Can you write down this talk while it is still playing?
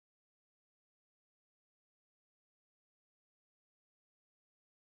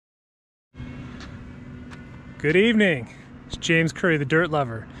Good evening. It's James Curry, the Dirt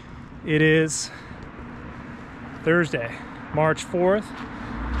Lover. It is Thursday, March 4th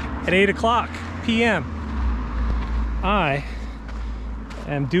at 8 o'clock p.m. I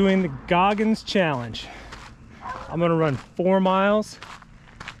am doing the Goggins challenge. I'm gonna run 4 miles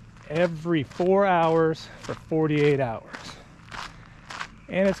every 4 hours for 48 hours.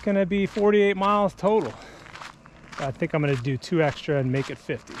 And it's gonna be 48 miles total. I think I'm gonna do 2 extra and make it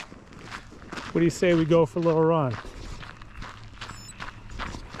 50. What do you say we go for a little run?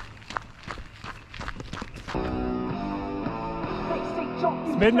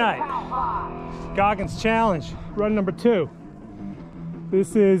 It's midnight. Goggins challenge, run number 2.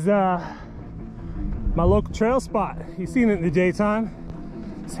 This is my local trail spot. You've seen it in the daytime.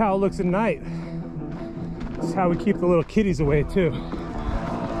 This is how it looks at night. This is how we keep the little kitties away too.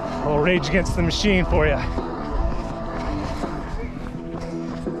 A little Rage Against the Machine for you.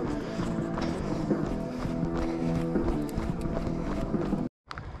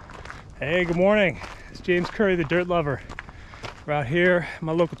 Hey, good morning. It's James Curry, the Dirt Lover. We're out here,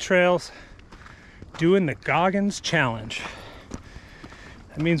 my local trails, doing the Goggins challenge.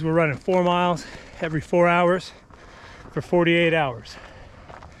 That means we're running 4 miles every 4 hours for 48 hours.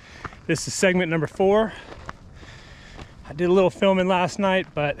 This is segment number 4. I did a little filming last night,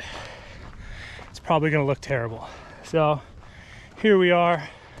 but it's probably gonna look terrible. So here we are.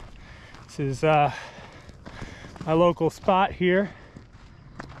 This is my local spot here.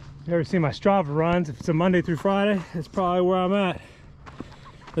 You ever seen my Strava runs? If it's a Monday through Friday, it's probably where I'm at.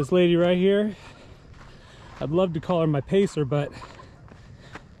 This lady right here, I'd love to call her my pacer, but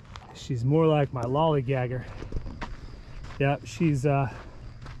she's more like my lollygagger. Yep, she's not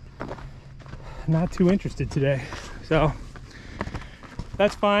too interested today. So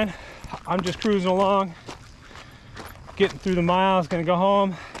that's fine. I'm just cruising along, getting through the miles, gonna go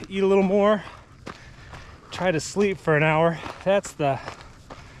home, eat a little more, try to sleep for an hour. That's the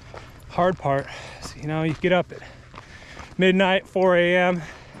hard part. So, you know, you get up at midnight, 4 a.m.,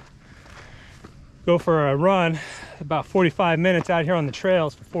 go for a run, about 45 minutes out here on the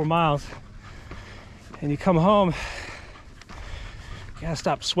trails for 4 miles, and you come home, you gotta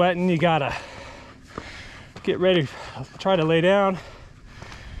stop sweating, you gotta get ready, try to lay down,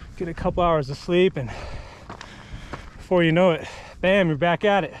 get a couple hours of sleep, and before you know it, bam, you're back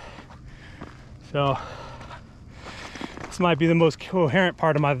at it. So this might be the most coherent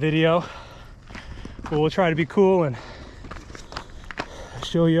part of my video, but we'll try to be cool and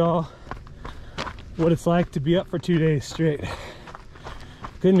show y'all what it's like to be up for 2 days straight.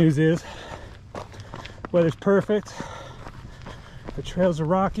 Good news is, weather's perfect, the trails are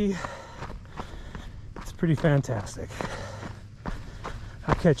rocky, it's pretty fantastic.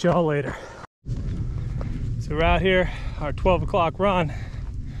 I'll catch y'all later. So we're out here, our 12 o'clock run,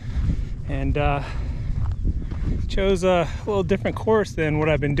 and chose a little different course than what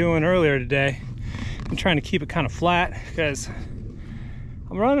I've been doing earlier today. I'm trying to keep it kind of flat because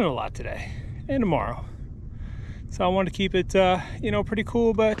I'm running a lot today and tomorrow. So I wanted to keep it, you know, pretty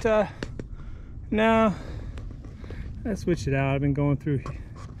cool, but no, I switched it out. I've been going through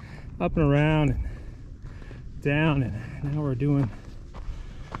up and around and down, and now we're doing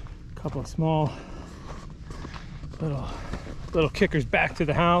a couple of small little kickers back to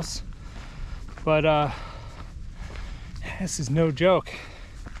the house. But this is no joke.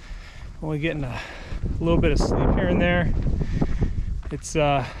 Only getting a little bit of sleep here and there. It's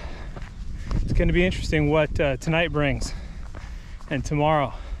going to be interesting what tonight brings, and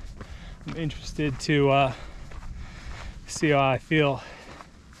tomorrow. I'm interested to see how I feel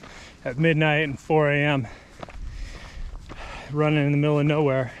at midnight and 4 a.m. running in the middle of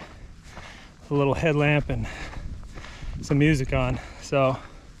nowhere with a little headlamp and some music on. So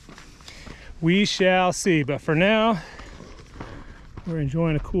we shall see. But for now, we're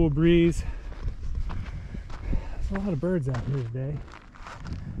enjoying a cool breeze. There's a lot of birds out here today.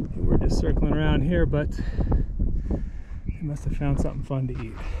 We're just circling around here, but they must have found something fun to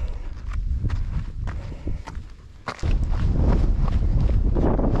eat.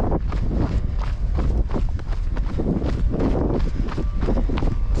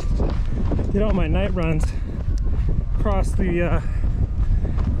 I did all my night runs across the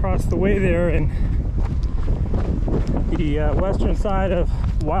way there in the western side of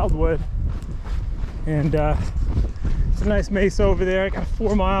Wildwood, and it's a nice mesa over there. I got a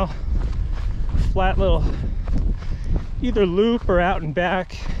 4 mile flat little either loop or out and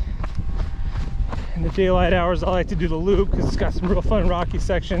back. In the daylight hours I like to do the loop because it's got some real fun rocky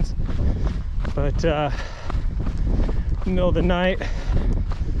sections, but in the middle of the night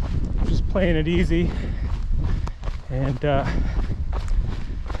I'm just playing it easy and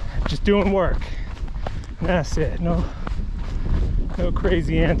just doing work. That's it. No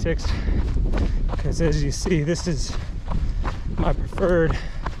crazy antics, because as you see, this is my preferred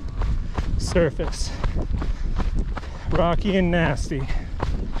surface. Rocky and nasty.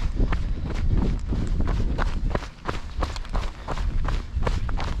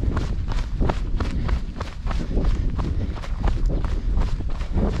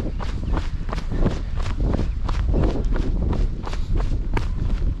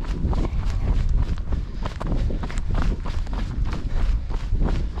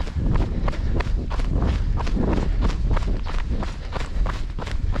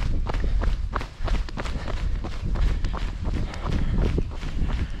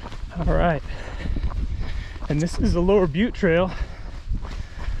 All right, and this is the Lower Butte Trail.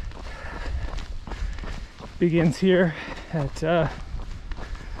 Begins here at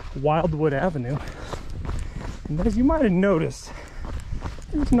Wildwood Avenue, and as you might have noticed,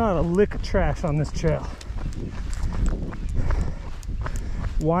 there's not a lick of trash on this trail.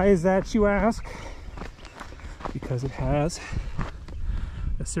 Why is that, you ask? Because it has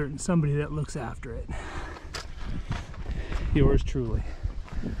a certain somebody that looks after it. Yours truly.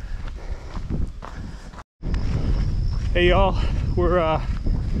 Hey y'all, we're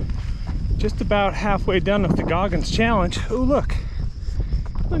just about halfway done with the Goggins challenge. Oh look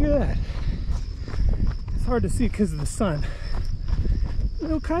at that. It's hard to see because of the sun.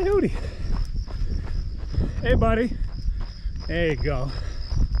 Little coyote. Hey buddy. There you go.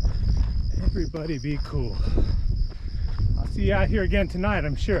 Everybody be cool. I'll see you out here again tonight,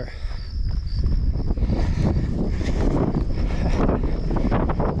 I'm sure.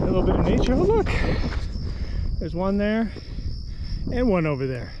 A little bit of nature. Oh look. There's one there and one over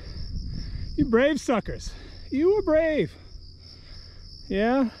there. You brave suckers. You were brave.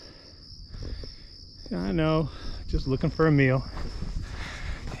 Yeah? I know. Just looking for a meal.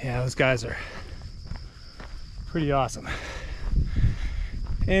 Yeah, those guys are pretty awesome.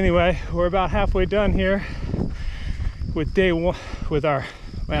 Anyway, we're about halfway done here with day one, with our,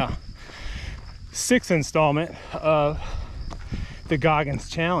 well, 6th installment of the Goggins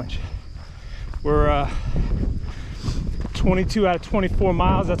challenge. We're 22 out of 24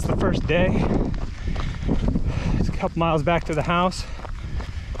 miles. That's the first day. It's a couple miles back to the house,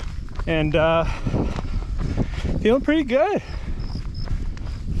 and feeling pretty good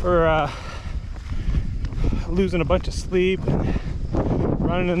for losing a bunch of sleep and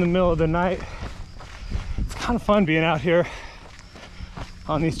running in the middle of the night. It's kind of fun being out here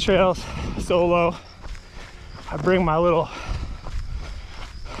on these trails solo. I bring my little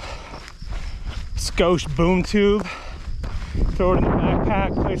Scosh boom tube, throw it in the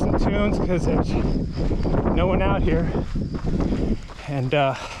backpack, play some tunes, because there's no one out here, and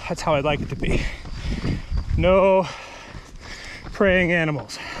that's how I'd like it to be. No preying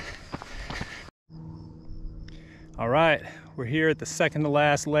animals. All right, we're here at the second to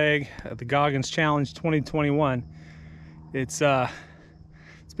last leg of the Goggins Challenge 2021. It's been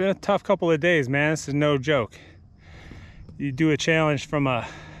a tough couple of days, man. This is no joke. You do a challenge from a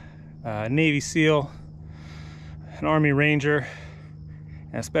Navy SEAL, an Army Ranger,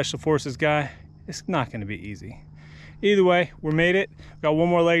 and a Special Forces guy. It's not going to be easy. Either way, we made it. Got one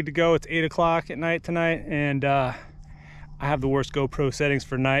more leg to go. It's 8 o'clock at night tonight, and I have the worst GoPro settings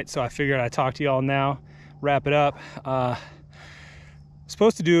for night, so I figured I'd talk to y'all now, wrap it up.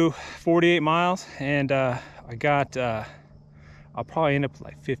 Supposed to do 48 miles, and I got I'll probably end up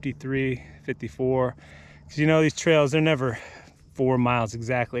like 53, 54, because you know these trails, they're never 4 miles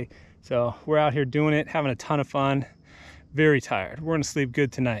exactly. So we're out here doing it, having a ton of fun. Very tired. We're gonna sleep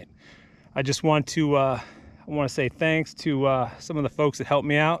good tonight. I just want to I want to say thanks to some of the folks that helped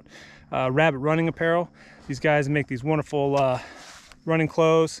me out. Rabbit Running Apparel. These guys make these wonderful running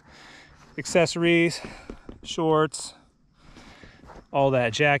clothes, accessories, shorts, all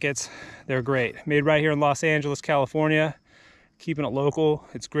that, jackets. They're great. Made right here in Los Angeles, California. Keeping it local.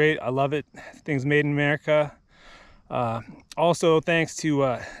 It's great. I love it. Things made in America. Also, thanks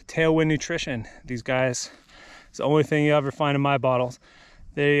to Tailwind Nutrition. These guys, it's the only thing you ever find in my bottles.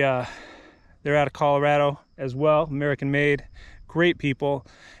 They're out of Colorado as well, American made. Great people.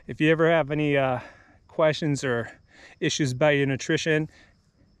 If you ever have any questions or issues about your nutrition,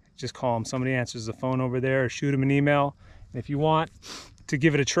 just call them. Somebody answers the phone over there, or shoot them an email. And if you want to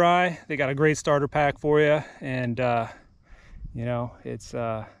give it a try, they got a great starter pack for you, and you know, it's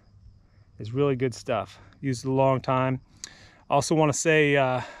really good stuff. Used it a long time. Also want to say,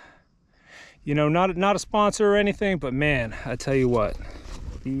 you know, not a sponsor or anything, but man, I tell you what,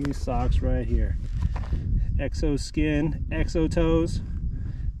 these socks right here, Exo Skin, Exo Toes,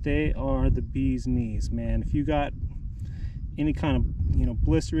 they are the bee's knees, man. If you got any kind of, you know,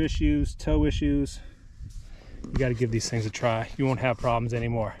 blister issues, toe issues, You got to give these things a try. You won't have problems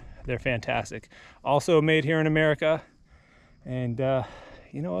anymore. They're fantastic. Also made here in America. And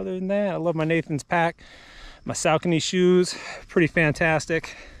you know, other than that, I love my Nathan's pack. My Saucony shoes, pretty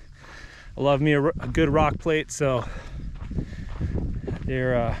fantastic. I love me a good rock plate, so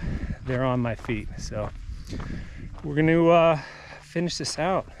they're on my feet. So we're gonna finish this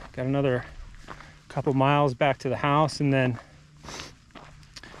out. Got another couple miles back to the house, and then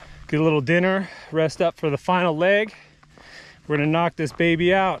get a little dinner, rest up for the final leg. We're gonna knock this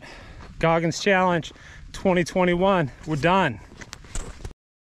baby out. Goggins Challenge 2021, we're done.